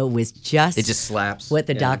Oreo was It just slaps. what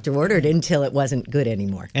the doctor ordered until it wasn't good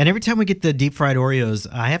anymore. And every time we get the deep fried Oreos,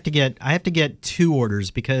 I have to get 2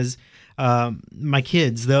 orders because my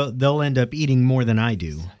kids they'll end up eating more than I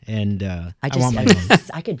do, and I want my own.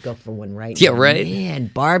 I could go for one right Yeah, now. right?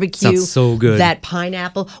 Man, barbecue. Sounds so good. That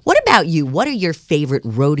pineapple. What about you? What are your favorite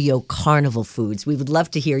rodeo carnival foods? We would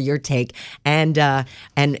love to hear your take and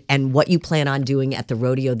what you plan on doing at the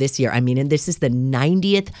rodeo this year. I mean, and this is the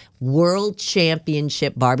 90th World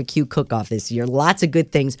Championship Barbecue Cook-Off this year. Lots of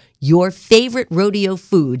good things. Your favorite rodeo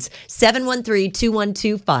foods.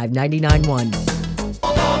 713-212-5991.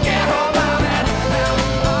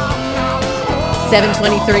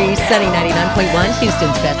 723 Sunny 99.1,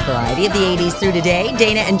 Houston's best variety of the 80s through today.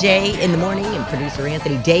 Dana and Jay in the morning and producer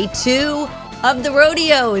Anthony. Day 2 of the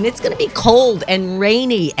rodeo, and it's going to be cold and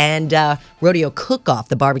rainy. And rodeo cook-off,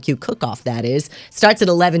 the barbecue cook-off, that is, starts at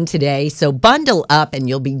 11 today. So bundle up and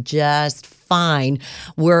you'll be just fine.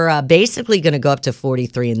 We're basically going to go up to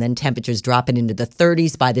 43 and then temperatures dropping into the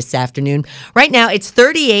 30s by this afternoon. Right now, it's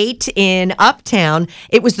 38 in Uptown.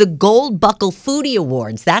 It was the Gold Buckle Foodie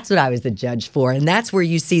Awards. That's what I was the judge for. And that's where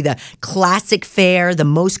you see the classic fare, the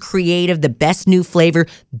most creative, the best new flavor,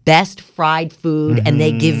 best fried food. And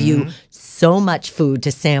they give you so much food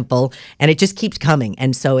to sample, and it just keeps coming.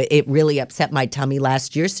 And so it really upset my tummy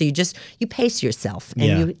last year. So you pace yourself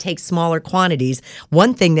and you take smaller quantities.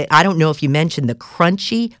 One thing that I don't know if you mentioned, the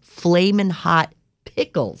crunchy, flamin' hot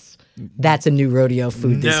pickles. That's a new rodeo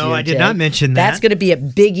food this year. No, I did Jay. not mention that. That's going to be at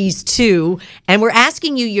Biggie's too. And we're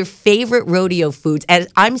asking you your favorite rodeo foods. As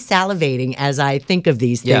I'm salivating as I think of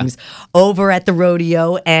these things over at the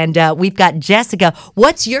rodeo. And we've got Jessica.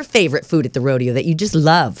 What's your favorite food at the rodeo that you just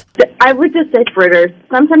love? I would just say fritters.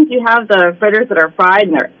 Sometimes you have the fritters that are fried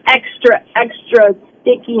and they're extra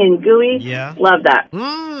sticky and gooey. Yeah. Love that.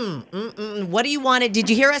 What do you want? Did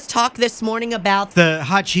you hear us talk this morning about The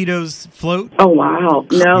Hot Cheetos float. Oh, wow.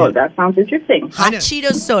 No, that sounds interesting. Hot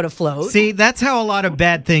Cheetos soda float? See, that's how a lot of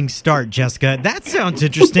bad things start, Jessica. That sounds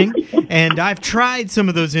interesting. And I've tried some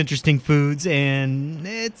of those interesting foods, and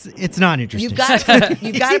it's not interesting. You got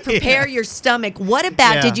to prepare your stomach. What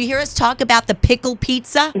about? Yeah. Did you hear us talk about the pickle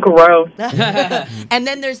pizza? Gross. And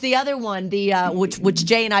then there's the other one, the which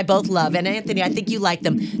Jay and I both love, and Anthony, I think you like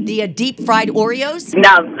them. The deep fried Oreos.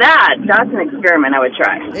 Now that's an experiment I would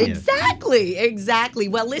try. Exactly.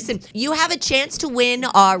 Well, listen, you have a chance to win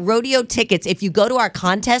our rodeo tickets if you go to our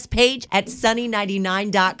contest page at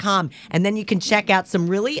sunny99.com, and then you can check out some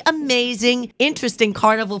really amazing, interesting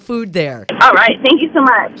carnival food there. All right. Thank you so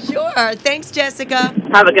much. Sure. Thanks, Jessica.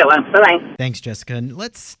 Have a good one. Bye-bye. Thanks, Jessica. And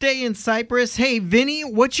let's stay in Cyprus. Hey, Vinny,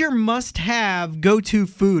 what's your must-have go-to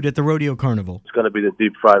food at the Rodeo Carnival? It's going to be the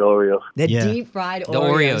deep fried Oreos. The deep fried The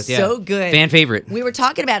Oreos, yeah. So good. Fan favorite. We were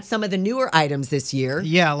talking about some of the newer items this year.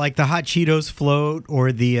 Yeah, like the Hot Cheetos float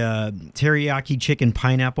or the teriyaki chicken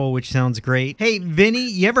pineapple, which sounds great. Hey, Vinny,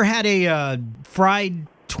 you ever had a fried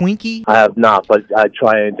Twinkie? I have not, but I'd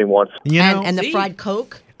try anything once. You know? And the fried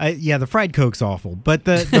Coke? Yeah, the fried Coke's awful, but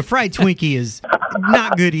the fried Twinkie is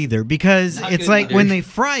not good either because it's like when they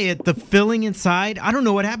fry it, the filling inside, I don't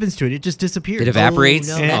know what happens to it. It just disappears. It evaporates?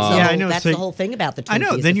 No, And- that's I know. That's So the whole thing about the Twinkie. I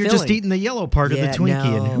know. is Then the you're just filling. eating the yellow part of the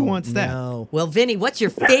Twinkie, and who wants that? No. Well, Vinny, what's your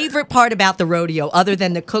favorite part about the rodeo other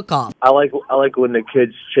than the cook-off? I like when the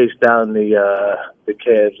kids chase down the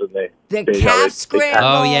calves and The they calf scramble.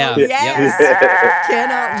 Oh, yeah. Yes.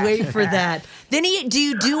 Cannot wait for that. Vinny, do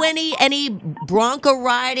you do any bronco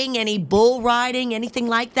riding, any bull riding, anything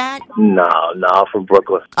like that? No, I'm from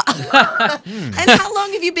Brooklyn. And how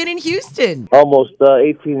long have you been in Houston? Almost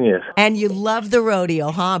 18 years. And you love the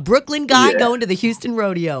rodeo, huh? Brooklyn guy Yeah. going to the Houston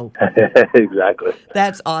rodeo. Exactly.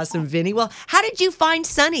 That's awesome, Vinny. Well, how did you find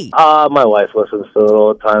Sunny? My wife listens to it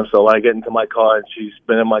all the time, so when I get into my car and she's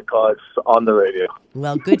been in my car, it's on the radio.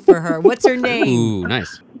 Well, good for her. What's her name? Ooh,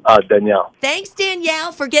 nice. Danielle. Thanks,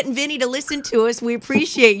 Danielle, for getting Vinny to listen to us. We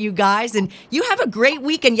appreciate you guys. And you have a great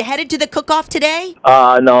weekend. You headed to the cook-off today?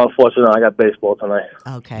 No, unfortunately, I got baseball tonight.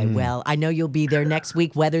 Okay, well, I know you'll be there next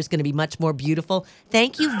week. Weather's going to be much more beautiful.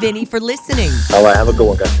 Thank you, Vinny, for listening. All right, have a good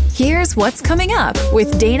one, guys. Here's what's coming up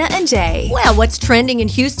with Dana and Jay. Well, what's trending in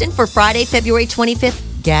Houston for Friday, February 25th?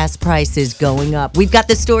 Gas prices going up. We've got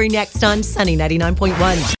the story next on Sunny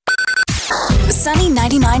 99.1. Sunny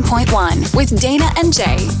 99.1 with Dana and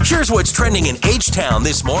Jay. Here's what's trending in H-Town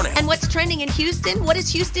this morning. And what's trending in Houston? What does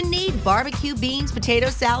Houston need? Barbecue beans, potato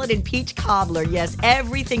salad, and peach cobbler. Yes,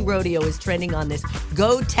 everything rodeo is trending on this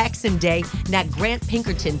Go Texan Day. Now, Grant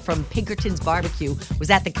Pinkerton from Pinkerton's Barbecue was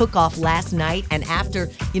at the cook-off last night, and after,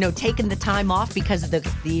 taking the time off because of the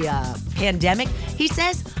pandemic, he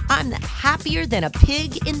says, I'm happier than a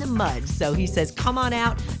pig in the mud. So he says, come on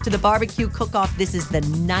out to the barbecue cook-off. This is the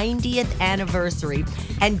 90th anniversary.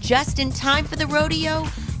 And just in time for the rodeo,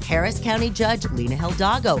 Harris County Judge Lena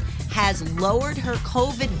Hidalgo has lowered her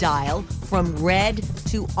COVID dial from red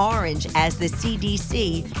to orange as the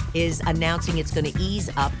CDC is announcing it's going to ease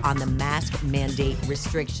up on the mask mandate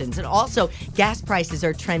restrictions. And also, gas prices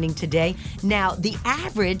are trending today. Now, the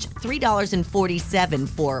average, $3.47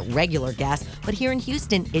 for regular gas, but here in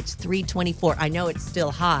Houston, it's $3.24. I know it's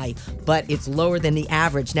still high, but it's lower than the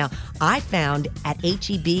average. Now, I found at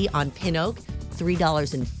HEB on Pin Oak,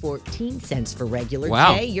 $3.14 for regular.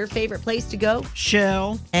 Wow. Jay, your favorite place to go?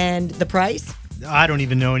 Shell. And the price? I don't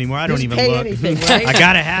even know anymore. I don't Just even pay look. anything, right? I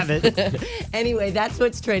gotta have it. Anyway, that's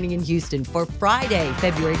what's trending in Houston for Friday,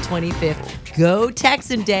 February 25th. Go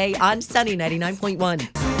Texan Day on Sunny 99.1.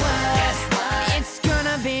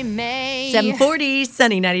 740,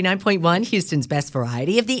 Sunny 99.1, Houston's best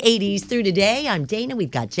variety of the 80s through today. I'm Dana.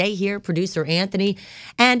 We've got Jay here, producer Anthony.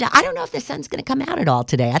 And I don't know if the sun's going to come out at all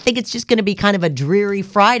today. I think it's just going to be kind of a dreary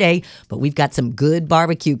Friday, but we've got some good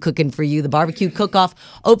barbecue cooking for you. The barbecue cook-off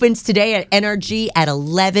opens today at NRG at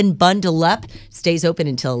 11. Bundle up. Stays open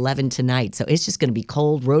until 11 tonight. So it's just going to be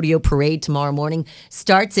cold. Rodeo Parade tomorrow morning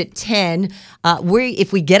starts at 10.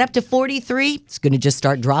 If we get up to 43, it's going to just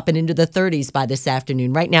start dropping into the 30s by this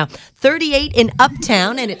afternoon. Right now, 38 in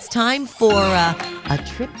Uptown, and it's time for a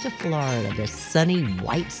trip to Florida, the sunny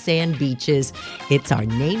white sand beaches. It's our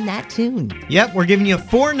Name That Tune. Yep, we're giving you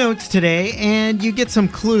 4 notes today, and you get some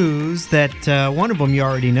clues that one of them you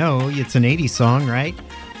already know. It's an 80s song, right?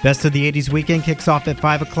 Best of the 80s weekend kicks off at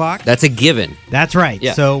 5 o'clock. That's a given. That's right.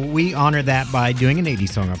 Yeah. So we honor that by doing an 80s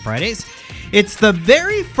song on Fridays. It's the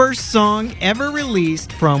very first song ever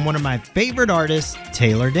released from one of my favorite artists,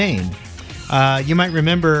 Taylor Dayne. You might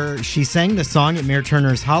remember she sang the song at Mayor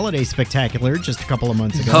Turner's Holiday Spectacular just a couple of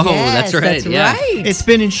months ago. Oh, that's right. That's right. It's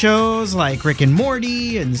been in shows like Rick and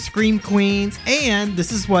Morty and Scream Queens, and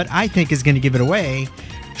this is what I think is going to give it away.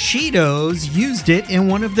 Cheetos used it in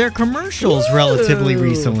one of their commercials relatively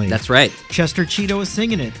recently. That's right. Chester Cheeto was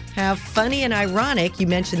singing it. How funny and ironic you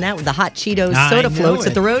mentioned that with the hot Cheetos I soda know floats it.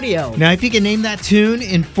 at the rodeo. Now, if you can name that tune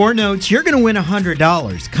in 4 notes, you're going to win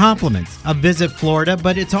 $100. Compliments of Visit Florida,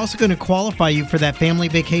 but it's also going to qualify you for that family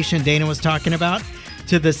vacation Dana was talking about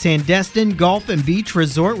to the Sandestin Golf and Beach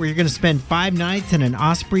Resort, where you're going to spend 5 nights in an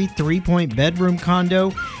Osprey 3-point bedroom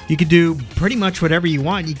condo. You can do pretty much whatever you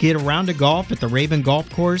want. You get a round of golf at the Raven Golf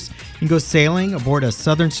Course. You can go sailing aboard a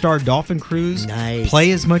Southern Star Dolphin Cruise. Nice.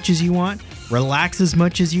 Play as much as you want. Relax as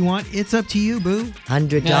much as you want. It's up to you, boo.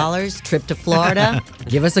 $100, trip to Florida.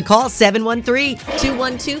 Give us a call,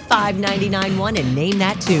 713-212-5991, and name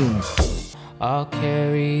that tune. I'll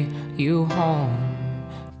carry you home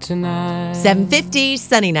tonight. 750,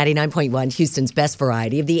 Sunny 99.1, Houston's best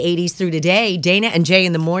variety of the 80s through today. Dana and Jay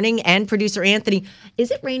in the morning, and producer Anthony. Is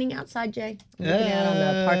it raining outside, Jay? I'm looking out on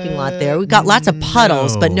the parking lot there. We've got lots of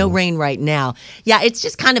puddles, but no rain right now. Yeah, it's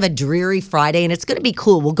just kind of a dreary Friday, and it's going to be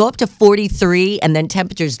cool. We'll go up to 43, and then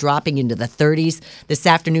temperatures dropping into the 30s this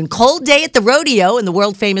afternoon. Cold day at the rodeo and the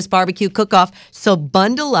world-famous barbecue cook-off, so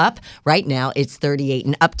bundle up. Right now, it's 38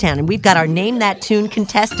 in Uptown, and we've got our Name That Tune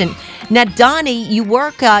contestant. Now, Donnie, you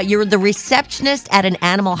work... you're the receptionist at an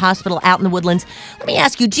animal hospital out in the Woodlands. Let me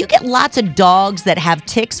ask you, do you get lots of dogs that have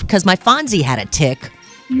ticks? Because my Fonzie had a tick.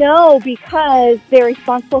 No, because their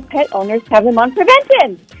responsible pet owners have them on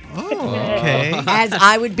prevention. Oh, okay. As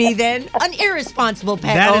I would be then, an irresponsible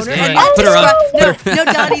pet That is owner. correct. And Put her on. No,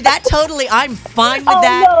 Donnie, that totally, I'm fine with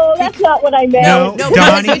that. No, that's not what I meant. No,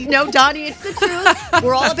 Donnie. No, Donnie, it's the truth.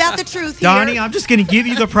 We're all about the truth here. Donnie, I'm just going to give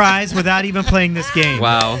you the prize without even playing this game.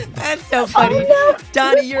 Wow. That's so funny.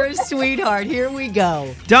 Donnie, you're a sweetheart. Here we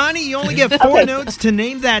go. Donnie, you only get 4 notes to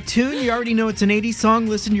name that tune. You already know it's an 80s song.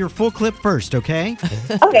 Listen to your full clip first, okay?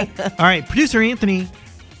 Okay. All right, producer Anthony,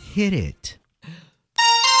 hit it.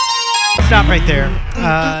 Stop right there.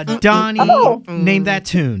 Donnie, name that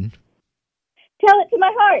tune. Tell it to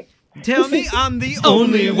my heart. Tell me I'm the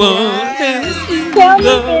only one. Tell me,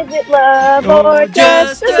 is it love or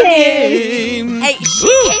just a game? Hey, she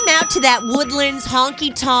came out to that Woodlands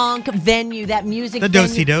honky tonk venue, that music The venue.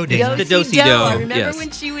 Do-si-do, Dana. The Do-si-do, I remember yes.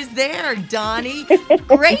 when she was there, Donnie.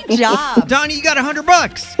 Great job. Donnie, you got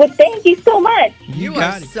 $100. Well, thank you so much. You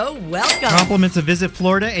got are it. so welcome. Compliments of Visit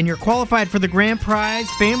Florida, and you're qualified for the grand prize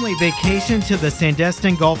family vacation to the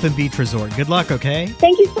Sandestin Golf and Beach Resort. Good luck, okay?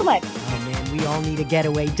 Thank you so much. Oh, man, we all need a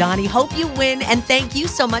getaway. Donnie, hope you win, and thank you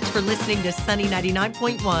so much for listening to Sunny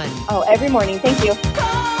 99.1. Oh, every morning. Thank you.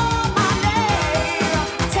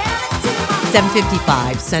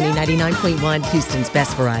 7:55, Sunny 99.1, Houston's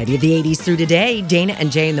best variety of the 80s through today. Dana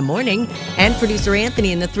and Jay in the morning, and producer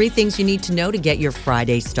Anthony, and the 3 things you need to know to get your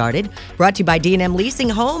Friday started. Brought to you by D&M Leasing,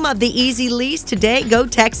 home of the Easy Lease. Today, Go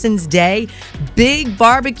Texans Day. Big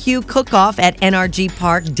barbecue cook-off at NRG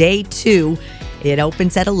Park, Day 2. It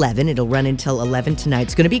opens at 11. It'll run until 11 tonight.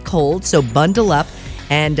 It's going to be cold, so bundle up.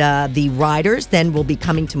 And the riders then will be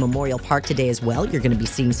coming to Memorial Park today as well. You're going to be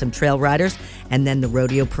seeing some trail riders. And then the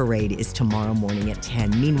rodeo parade is tomorrow morning at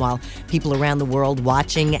 10. Meanwhile, people around the world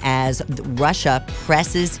watching as Russia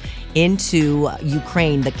presses into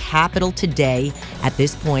Ukraine, the capital today. At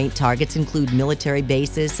this point, targets include military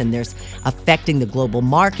bases, and there's affecting the global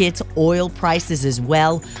markets, oil prices as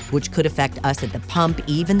well, which could affect us at the pump,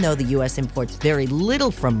 even though the U.S. imports very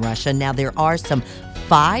little from Russia. Now, there are some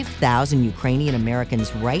 5,000 Ukrainian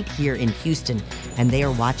Americans right here in Houston, and they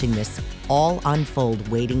are watching this all unfold,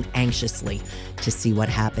 waiting anxiously to see what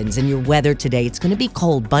happens. And your weather today, it's going to be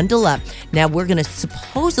cold. Bundle up. Now, we're going to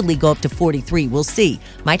supposedly go up to 43. We'll see.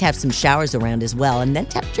 Might have some showers around as well. And then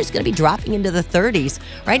temperature's going to be dropping into the 30s.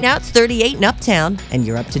 Right now, it's 38 in Uptown. And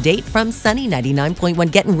you're up to date from Sunny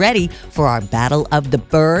 99.1. Getting ready for our Battle of the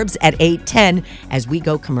Burbs at 8:10 as we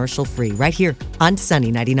go commercial free right here on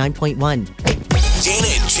Sunny 99.1. Dana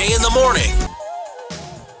and Jay in the morning.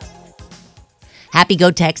 Happy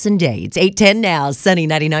Go Texan Day. It's 8:10 now. Sunny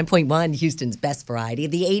 99.1, Houston's best variety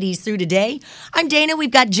of the 80s through today. I'm Dana.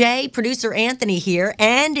 We've got Jay, producer Anthony here,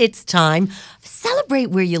 and it's time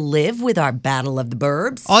Celebrate where you live with our Battle of the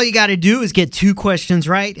Burbs. All you got to do is get 2 questions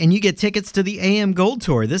right, and you get tickets to the AM Gold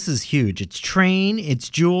Tour. This is huge. It's Train, it's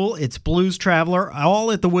Jewel, it's Blues Traveler,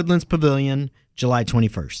 all at the Woodlands Pavilion, July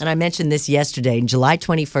 21st. And I mentioned this yesterday. July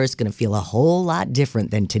 21st is going to feel a whole lot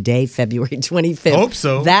different than today, February 25th. Hope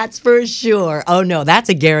so. That's for sure. Oh, no, that's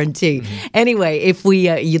a guarantee. Anyway, if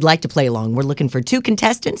you'd like to play along, we're looking for 2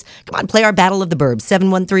 contestants. Come on, play our Battle of the Burbs,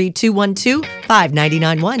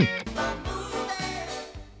 713-212-5991.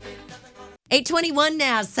 8:21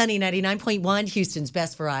 now, Sunny 99.1, Houston's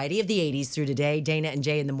best variety of the 80s through today. Dana and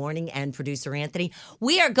Jay in the morning and producer Anthony.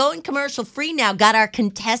 We are going commercial free now. Got our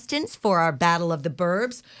contestants for our Battle of the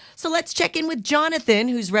Burbs. So let's check in with Jonathan,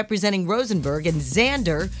 who's representing Rosenberg, and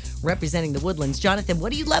Xander, representing the Woodlands. Jonathan,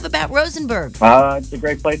 what do you love about Rosenberg? It's a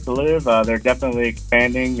great place to live. They're definitely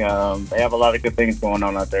expanding. They have a lot of good things going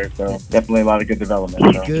on out there, so definitely a lot of good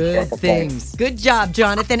development. So good things. Good job,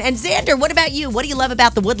 Jonathan. And Xander, what about you? What do you love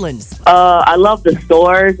about the Woodlands? I love the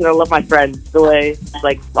stores, and I love my friends. The way,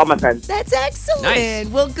 all my friends. That's excellent. Nice.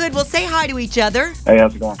 Well, good. Well, say hi to each other. Hey,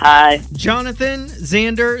 how's it going? Hi. Jonathan,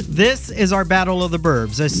 Xander, this is our Battle of the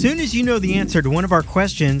Burbs. As soon as you know the answer to one of our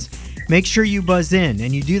questions, make sure you buzz in,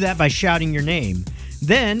 and you do that by shouting your name.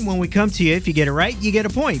 Then, when we come to you, if you get it right, you get a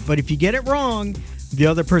point. But if you get it wrong, the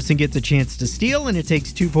other person gets a chance to steal, and it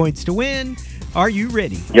takes 2 points to win. Are you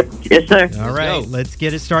ready? Yep. Yes, sir. All right, let's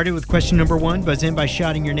get it started with question number 1. Buzz in by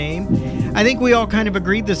shouting your name. I think we all kind of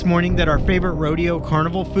agreed this morning that our favorite rodeo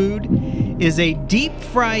carnival food is a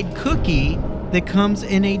deep-fried cookie that comes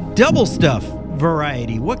in a double stuff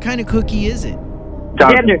variety. What kind of cookie is it?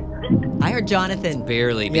 Xander. I heard Jonathan.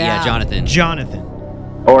 Barely, but yeah, Jonathan. Jonathan.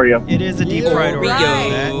 Oreo. It is a deep-fried Oreo.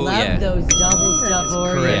 Right. Love those double stuff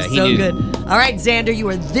Oreos. Correct. He So knew. good. All right, Xander, you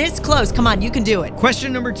are this close. Come on, you can do it.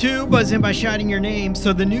 Question number 2, buzz in by shouting your name.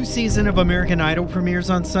 So the new season of American Idol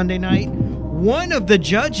premieres on Sunday night. One of the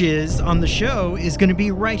judges on the show is going to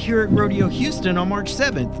be right here at Rodeo Houston on March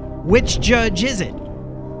 7th. Which judge is it?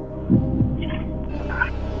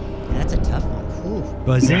 That's a tough one. Ooh.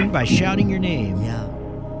 Buzz in by shouting your name. Yeah.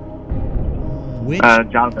 Which?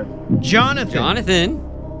 Jonathan. Jonathan. Jonathan.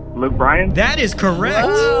 Luke Bryan. That is correct.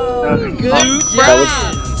 Whoa, good Luke job.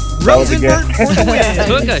 Rosenberg for the win.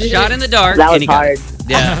 Took a shot in the dark. That and was he got hard. it.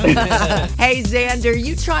 Yeah. Hey, Xander,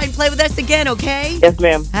 you try and play with us again, okay? Yes,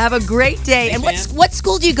 ma'am. Have a great day. And what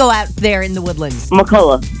school do you go out there in the Woodlands?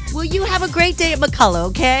 McCullough. Well, you have a great day at McCullough,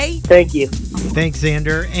 okay? Thank you. Thanks,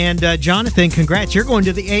 Xander. And Jonathan, congrats. You're going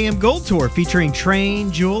to the AM Gold Tour featuring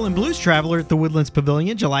Train, Jewel, and Blues Traveler at the Woodlands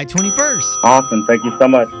Pavilion, July 21st. Awesome. Thank you so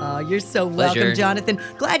much. Oh, you're so Pleasure. welcome, Jonathan.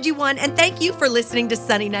 Glad you won. And thank you for listening to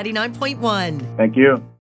Sunny 99.1. Thank you.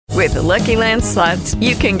 With the Lucky Land Slots,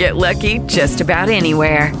 you can get lucky just about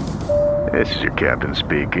anywhere. This is your captain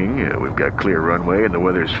speaking. We've got clear runway and the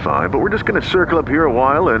weather's fine, but we're just going to circle up here a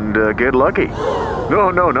while and get lucky.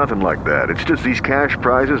 No, nothing like that. It's just these cash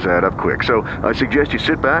prizes add up quick. So I suggest you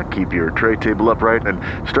sit back, keep your tray table upright, and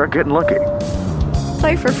start getting lucky.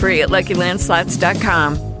 Play for free at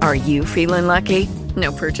LuckyLandSlots.com. Are you feeling lucky?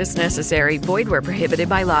 No purchase necessary. Void where prohibited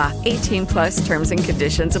by law. 18+ terms and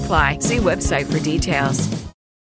conditions apply. See website for details.